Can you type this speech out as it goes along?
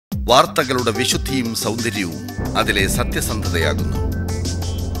വാർത്തകളുടെ വിശുദ്ധിയും സൗന്ദര്യവും അതിലെ സത്യസന്ധതയാകുന്നു.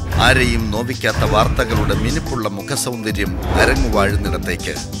 ആരെയും നോവിക്കാത്ത വാർത്തകളുടെ മിനുപ്പുള്ള മുഖസൗന്ദര്യം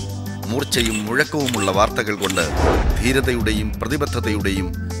അരങ്ങുവാഴുന്നിടത്തേക്ക് മൂർച്ചയും മുഴക്കവുമുള്ള വാർത്തകൾ കൊണ്ട് ധീരതയുടെയും പ്രതിബദ്ധതയുടെയും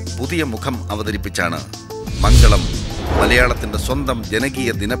പുതിയ മുഖം അവതരിപ്പിച്ചാണ് മംഗളം മലയാളത്തിന്റെ സ്വന്തം ജനകീയ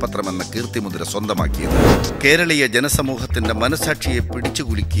ദിനപത്രമെന്ന കീർത്തിമുദ്ര സ്വന്തമാക്കിയത്. കേരളീയ ജനസമൂഹത്തിന്റെ മനസാക്ഷിയെ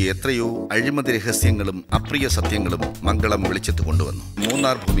പിടിച്ചുകുലുക്കിയ എത്രയോ അഴിമതി രഹസ്യങ്ങളും അപ്രിയ സത്യങ്ങളും മംഗളം വെളിച്ചത്ത് കൊണ്ടുവന്നു.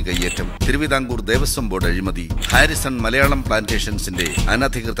 മൂന്നാർ ഭൂമി കയ്യേറ്റം, തിരുവിതാംകൂർ ദേവസ്വം ബോർഡ് അഴിമതി, ഹാരിസൺ മലയാളം പ്ലാന്റേഷൻസിന്റെ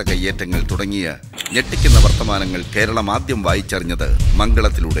അനധികൃത കയ്യേറ്റങ്ങൾ തുടങ്ങിയ ഞെട്ടിക്കുന്ന വർത്തമാനങ്ങൾ കേരളം ആദ്യം വായിച്ചറിഞ്ഞത്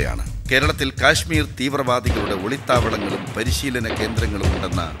മംഗളത്തിലൂടെയാണ്. കേരളത്തിൽ കാശ്മീർ തീവ്രവാദികളുടെ ഒളിത്താവളങ്ങളും പരിശീലന കേന്ദ്രങ്ങളും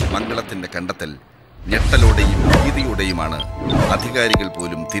ഉണ്ടെന്ന മംഗളത്തിന്റെ കണ്ടെത്തൽ ഞെട്ടലോടെയും ഭീതിയോടെയുമാണ് അധികാരികൾ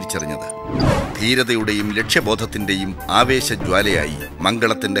പോലും തിരിച്ചറിഞ്ഞത്. ധീരതയുടെയും ലക്ഷ്യബോധത്തിന്റെയും ആവേശജ്വാലയായി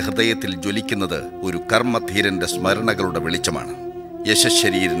മംഗളത്തിന്റെ ഹൃദയത്തിൽ ജ്വലിക്കുന്നത് ഒരു കർമ്മധീരന്റെ സ്മരണകളുടെ വെളിച്ചമാണ്.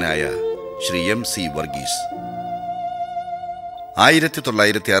 യശശരീരനായ ശ്രീ MC വർഗീസ്.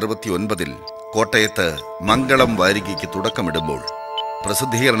 1969 കോട്ടയത്ത് മംഗളം വാരികയ്ക്ക് തുടക്കമിടുമ്പോൾ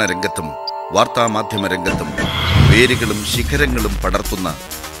പ്രസിദ്ധീകരണ രംഗത്തും വാർത്താമാധ്യമ രംഗത്തും വേരുകളും ശിഖരങ്ങളും പടർത്തുന്ന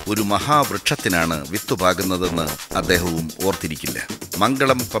ഒരു മഹാവൃക്ഷത്തിനാണ് വിത്തുപാകുന്നതെന്ന് അദ്ദേഹവും ഓർത്തിരിക്കില്ല.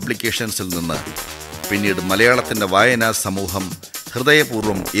 മംഗളം പബ്ലിക്കേഷൻസിൽ നിന്ന് പിന്നീട് മലയാളത്തിന്റെ വായനാ സമൂഹം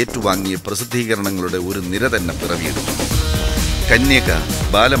ഹൃദയപൂർവ്വം ഏറ്റുവാങ്ങിയ പ്രസിദ്ധീകരണങ്ങളുടെ ഒരു നിര തന്നെ പിറവിയെടുത്തു. കന്യക,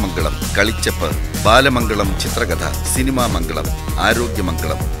 ബാലമംഗളം, കളിച്ചപ്പ്, ബാലമംഗളം ചിത്രകഥ, സിനിമാ മംഗളം,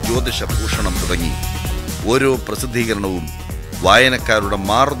 ആരോഗ്യമംഗളം, ജ്യോതിഷഭൂഷണം തുടങ്ങി ഓരോ പ്രസിദ്ധീകരണവും വായനക്കാരുടെ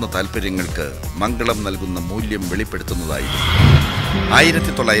മാറുന്ന താൽപ്പര്യങ്ങൾക്ക് മംഗളം നൽകുന്ന മൂല്യം വെളിപ്പെടുത്തുന്നതായിരുന്നു.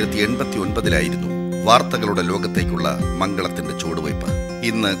 1989 വാർത്തകളുടെ ലോകത്തേക്കുള്ള മംഗളത്തിന്റെ ചുവടുവയ്പ്.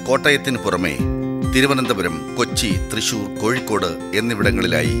 ഇന്ന് കോട്ടയത്തിന് പുറമെ തിരുവനന്തപുരം, കൊച്ചി, തൃശൂർ, കോഴിക്കോട്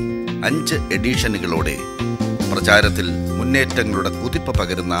എന്നിവിടങ്ങളിലായി 5 എഡിഷനുകളോടെ പ്രചാരത്തിൽ മുന്നേറ്റങ്ങളുടെ കുതിപ്പ്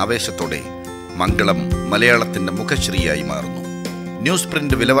പകരുന്ന ആവേശത്തോടെ മംഗളം മലയാളത്തിന്റെ മുഖശ്രീയായി മാറുന്നു. ന്യൂസ്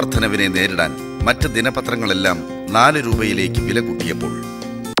പ്രിന്റ് വിലവർദ്ധനവിനെ നേരിടാൻ മറ്റ് ദിനപത്രങ്ങളെല്ലാം 4 രൂപയിലേക്ക് വില കൂട്ടിയപ്പോൾ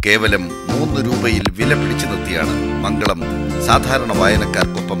കേവലം 3 രൂപയിൽ വില പിടിച്ചു നിർത്തിയാണ് മംഗളം സാധാരണ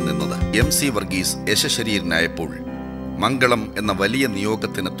വായനക്കാർക്കൊപ്പം നിന്നത്. MC വർഗീസ് യശശരീരനായപ്പോൾ മംഗളം എന്ന വലിയ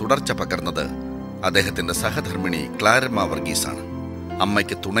നിയോഗത്തിന് തുടർച്ച പകർന്നത് അദ്ദേഹത്തിന്റെ സഹധർമ്മിണി ക്ലാരമ്മ വർഗീസാണ്.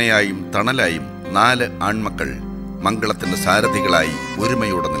 അമ്മയ്ക്ക് തുണയായും തണലായും 4 ആൺമക്കൾ മംഗളത്തിന്റെ സാരഥികളായി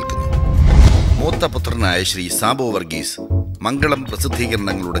ഒരുമയോടെ നിൽക്കുന്നു. മൂത്ത പുത്രനായ ശ്രീ സാബു വർഗീസ് മംഗളം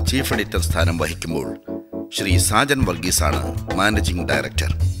പ്രസിദ്ധീകരണങ്ങളുടെ ചീഫ് എഡിറ്റർ സ്ഥാനം വഹിക്കുമ്പോൾ Shri Sajan വർഗീസാണ് managing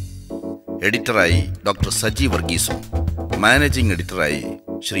director. എഡിറ്ററായി doctor Saji വർഗീസും managing എഡിറ്ററായി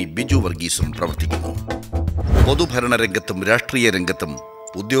Shri Biju വർഗീസും പ്രവർത്തിക്കുന്നു. പൊതുഭരണ രംഗത്തും രാഷ്ട്രീയ രംഗത്തും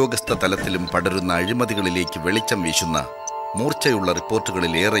ഉദ്യോഗസ്ഥ തലത്തിലും പടരുന്ന അഴിമതികളിലേക്ക് വെളിച്ചം വീശുന്ന മൂർച്ചയുള്ള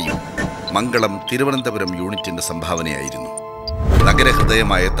റിപ്പോർട്ടുകളിലേറെയും മംഗളം തിരുവനന്തപുരം യൂണിറ്റിന്റെ സംഭാവനയായിരുന്നു.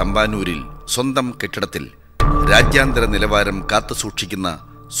 നഗരഹൃദയമായ തമ്പാനൂരിൽ സ്വന്തം കെട്ടിടത്തിൽ രാജ്യാന്തര നിലവാരം കാത്തുസൂക്ഷിക്കുന്ന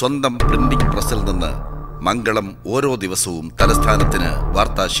സ്വന്തം പ്രിന്റിംഗ് പ്രസിൽ നിന്ന് മംഗളം ഓരോ ദിവസവും തലസ്ഥാനത്തിന്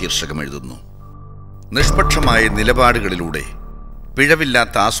വാർത്താ ശീർഷകം എഴുതുന്നു. നിഷ്പക്ഷമായ നിലപാടുകളിലൂടെ,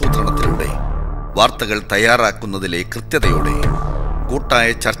 പിഴവില്ലാത്ത ആസൂത്രണത്തിലൂടെ, വാർത്തകൾ തയ്യാറാക്കുന്നതിലെ കൃത്യതയോടെ, കൂട്ടായ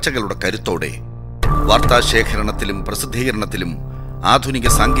ചർച്ചകളുടെ കരുത്തോടെ, വാർത്താശേഖരണത്തിലും പ്രസിദ്ധീകരണത്തിലും ആധുനിക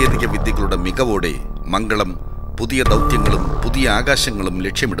സാങ്കേതിക വിദ്യകളുടെ മികവോടെ മംഗളം പുതിയ ദൗത്യങ്ങളും പുതിയ ആകാശങ്ങളും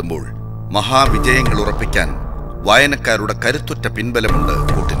ലക്ഷ്യമിടുമ്പോൾ മഹാവിജയങ്ങൾ ഉറപ്പിക്കാൻ വായനക്കാരുടെ കരുത്തുറ്റ പിൻബലമുണ്ട്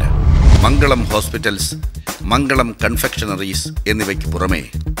കൂട്ടിന്. മംഗളം ഹോസ്പിറ്റൽസ്, മംഗളം കൺഫെക്ഷണറീസ് എന്നിവയ്ക്ക് പുറമെ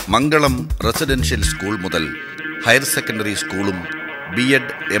മംഗളം റെസിഡൻഷ്യൽ സ്കൂൾ മുതൽ ഹയർ സെക്കൻഡറി സ്കൂളും B.Ed,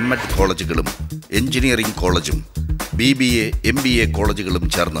 M.Ed കോളേജുകളും എഞ്ചിനീയറിംഗ് കോളേജും BBA, MBA കോളേജുകളും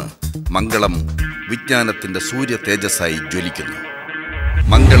ചേർന്ന് മംഗളം വിജ്ഞാനത്തിന്റെ സൂര്യ തേജസ്സായി ജ്വലിക്കുന്നു.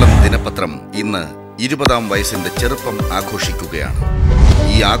 മംഗളം ദിനപത്രം ഇന്ന് 20ാം വയസ്സിന്റെ ചെറുപ്പം ആഘോഷിക്കുകയാണ്.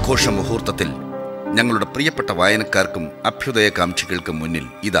 ഈ ആഘോഷ മുഹൂർത്തത്തിൽ ഞങ്ങളുടെ പ്രിയപ്പെട്ട വായനക്കാർക്കും അഭ്യുദയകാംക്ഷികൾക്കും മുന്നിൽ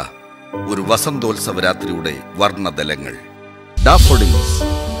ഇതാ ഒരു വസന്തോത്സവ രാത്രിയുടെ വർണ്ണദലങ്ങൾ. ഡാഫോഡിൽസ്.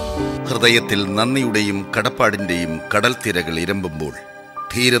 ഹൃദയത്തിൽ നന്ദിയുടെയും കടപ്പാടിന്റെയും കടൽ തിരകൾ ഇരമ്പുമ്പോൾ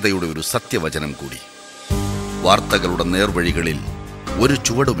ധീരതയുടെ ഒരു സത്യവചനം കൂടി. വാർത്തകളുടെ നേർവഴികളിൽ ഒരു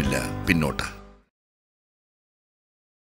ചുവടുമില്ല പിന്നോട്ട്.